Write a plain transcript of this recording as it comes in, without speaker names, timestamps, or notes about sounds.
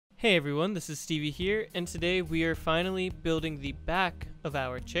Hey everyone, this is Stevie here, and today we are finally building the back of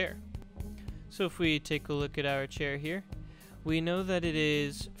our chair. So if we take a look at our chair here, we know that it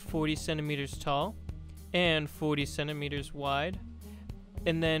is 40 centimeters tall and 40 centimeters wide.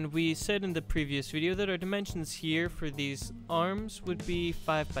 And then we said in the previous video that our dimensions here for these arms would be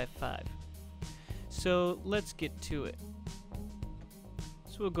 5 by 5. So let's get to it.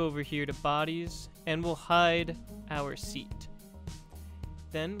 So we'll go over here to bodies and we'll hide our seat.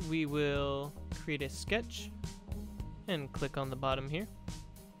 Then we will create a sketch and click on the bottom here.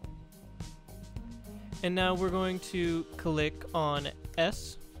 And now we're going to click on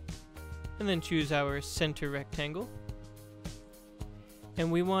S and then choose our center rectangle. And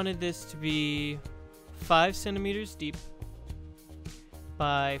we wanted this to be 5 centimeters deep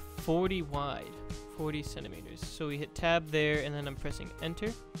by 40 wide, 40 centimeters. So we hit tab there and then I'm pressing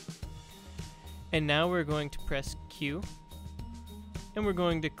enter. And now we're going to press Q. And we're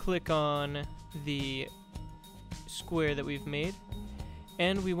going to click on the square that we've made,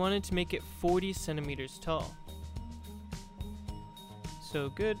 and we wanted to make it 40 centimeters tall. So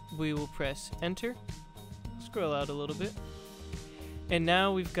good, we will press enter, scroll out a little bit, and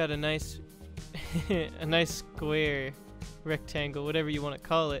now we've got a nice a nice square, rectangle, whatever you want to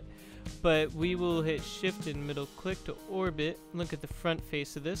call it. But we will hit shift and middle click to orbit, look at the front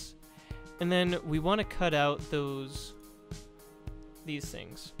face of this, and then we want to cut out these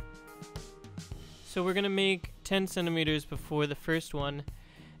things. So we're gonna make 10 centimeters before the first one,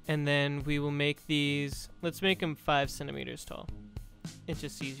 and then we will make these, let's make them 5 centimeters tall. It's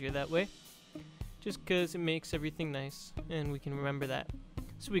just easier that way, just because it makes everything nice and we can remember that.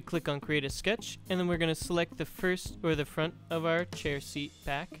 So we click on create a sketch, and then we're gonna select the first or the front of our chair seat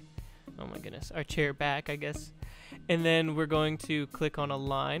back. Oh my goodness, our chair back, I guess. And then we're going to click on a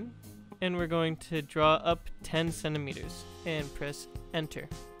line, and we're going to draw up 10 centimeters and press enter.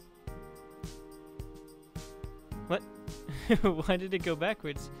 What? Why did it go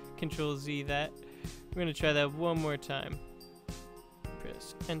backwards? Control Z that. We're gonna try that one more time.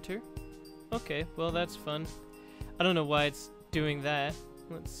 Press enter. Okay, well that's fun. I don't know why it's doing that.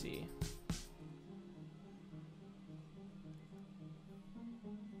 Let's see.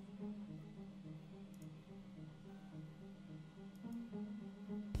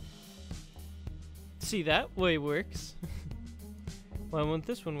 See, that way works. Why won't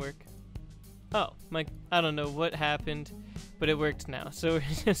this one work? Oh, I don't know what happened, but it worked now. So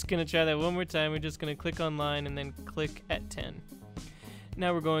we're just gonna try that one more time. We're just gonna click on line and then click at 10.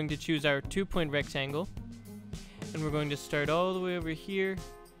 Now we're going to choose our 2-point rectangle, and we're going to start all the way over here.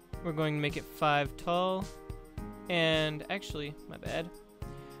 We're going to make it 5 tall, and actually, my bad.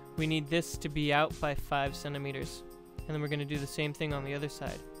 We need this to be out by 5 centimeters, and then we're gonna do the same thing on the other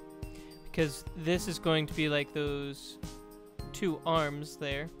side, because this is going to be like those 2 arms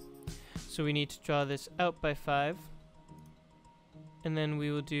there. So we need to draw this out by 5, and then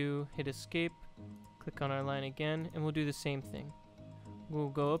we will hit escape, click on our line again, and we'll do the same thing. We'll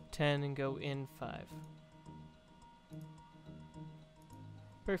go up 10 and go in 5.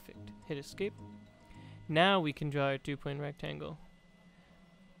 Perfect. Hit escape. Now we can draw our 2-point rectangle.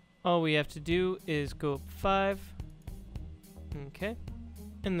 All we have to do is go up 5. Okay.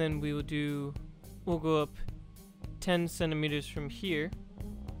 And then we'll go up 10 centimeters from here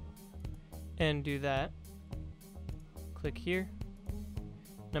and do that. Click here.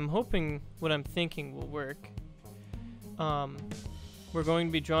 And I'm hoping what I'm thinking will work. We're going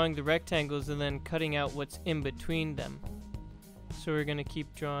to be drawing the rectangles and then cutting out what's in between them. So we're going to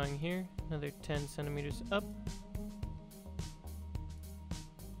keep drawing here, another 10 centimeters up.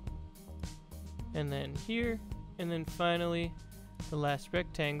 And then here, and then finally the last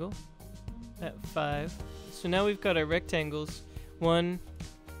rectangle at 5. So now we've got our rectangles 1,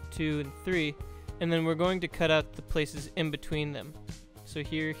 2, and 3, and then we're going to cut out the places in between them. So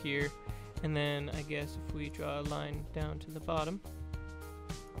here, here, and then I guess if we draw a line down to the bottom.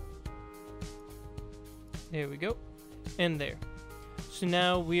 There we go, and there. So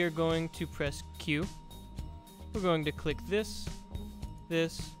now we are going to press Q. We're going to click this,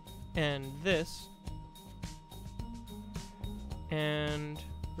 this, and this. And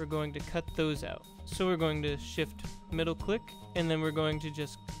we're going to cut those out. So we're going to shift middle click, and then we're going to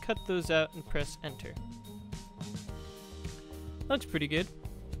just cut those out and press enter. Looks pretty good.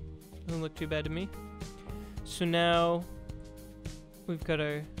 Doesn't look too bad to me. So now we've got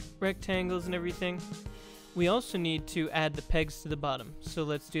our rectangles and everything. We also need to add the pegs to the bottom. So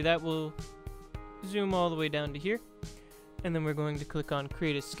let's do that. We'll zoom all the way down to here, and then we're going to click on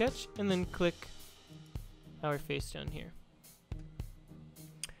create a sketch and then click our face down here.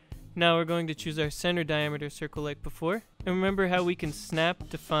 Now we're going to choose our center diameter circle like before. And remember how we can snap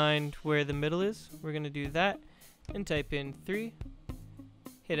to find where the middle is? We're going to do that and type in 3,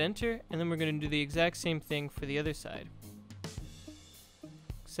 hit enter, and then we're going to do the exact same thing for the other side.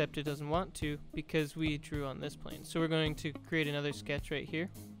 Except it doesn't want to because we drew on this plane. So we're going to create another sketch right here.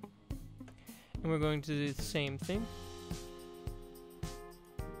 And we're going to do the same thing.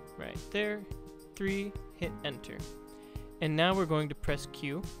 Right there, 3, hit enter. And now we're going to press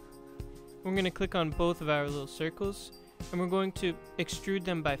Q. We're going to click on both of our little circles, and we're going to extrude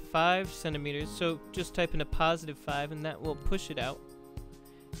them by 5 centimeters. So just type in a +5, and that will push it out.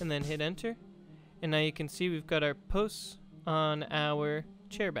 And then hit enter. And now you can see we've got our posts on our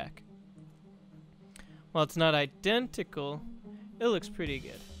chair back. While it's not identical, it looks pretty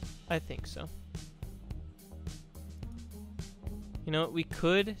good. I think so. You know what? We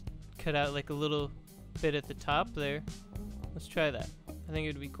could cut out like a little bit at the top there. Let's try that. I think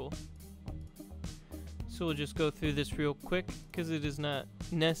it would be cool. So we'll just go through this real quick because it is not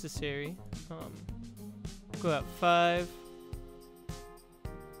necessary. Go out 5.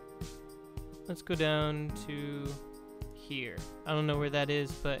 Let's go down to here. I don't know where that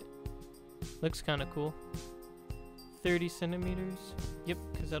is, but looks kind of cool. 30 centimeters. Yep,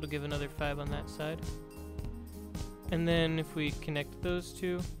 because that'll give another 5 on that side. And then if we connect those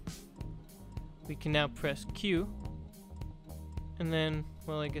two, we can now press Q. And then,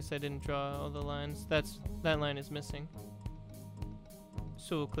 well, I guess I didn't draw all the lines. That line is missing.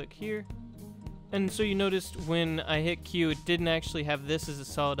 So we'll click here. And so you noticed when I hit Q, it didn't actually have this as a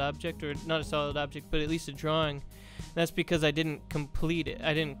solid object, or not a solid object, but at least a drawing. That's because I didn't complete it.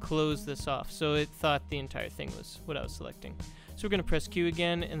 I didn't close this off. So it thought the entire thing was what I was selecting. So we're going to press Q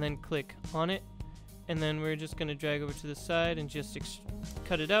again and then click on it. And then we're just going to drag over to the side and just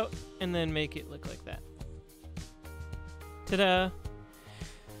cut it out and then make it look like that. Ta-da!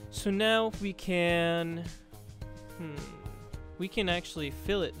 So now we can actually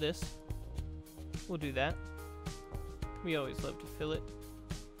fillet this. We'll do that. We always love to fillet.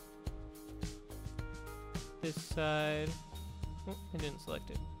 This side. Oh, I didn't select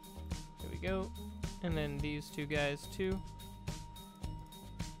it. There we go. And then these two guys too.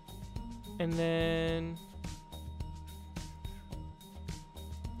 And then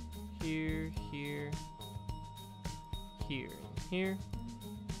here, here, here, and here.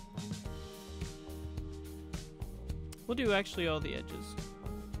 We'll do actually all the edges.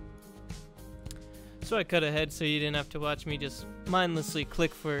 So I cut ahead so you didn't have to watch me just mindlessly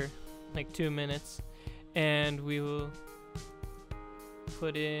click for like 2 minutes. And we will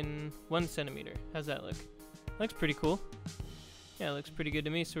put in 1 centimeter. How's that look? Looks pretty cool. Yeah, it looks pretty good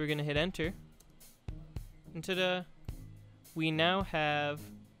to me, so we're going to hit enter. And ta-da! We now have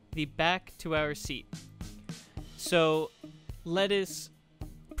the back to our seat. So let us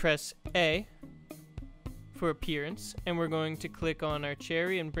press A for appearance, and we're going to click on our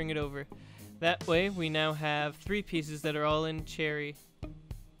cherry and bring it over. That way we now have 3 pieces that are all in cherry.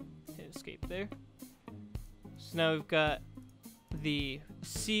 Hit escape there. So now we've got the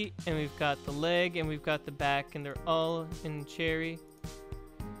seat, and we've got the leg, and we've got the back, and they're all in cherry.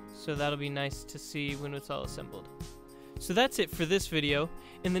 So that'll be nice to see when it's all assembled. So that's it for this video.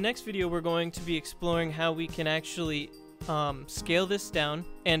 In the next video, we're going to be exploring how we can actually scale this down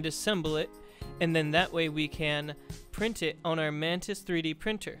and assemble it, and then that way we can print it on our Mantis 3D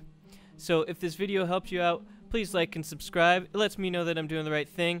printer. So if this video helped you out, please like and subscribe. It lets me know that I'm doing the right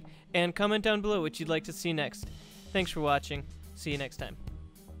thing, and comment down below what you'd like to see next. Thanks for watching. See you next time.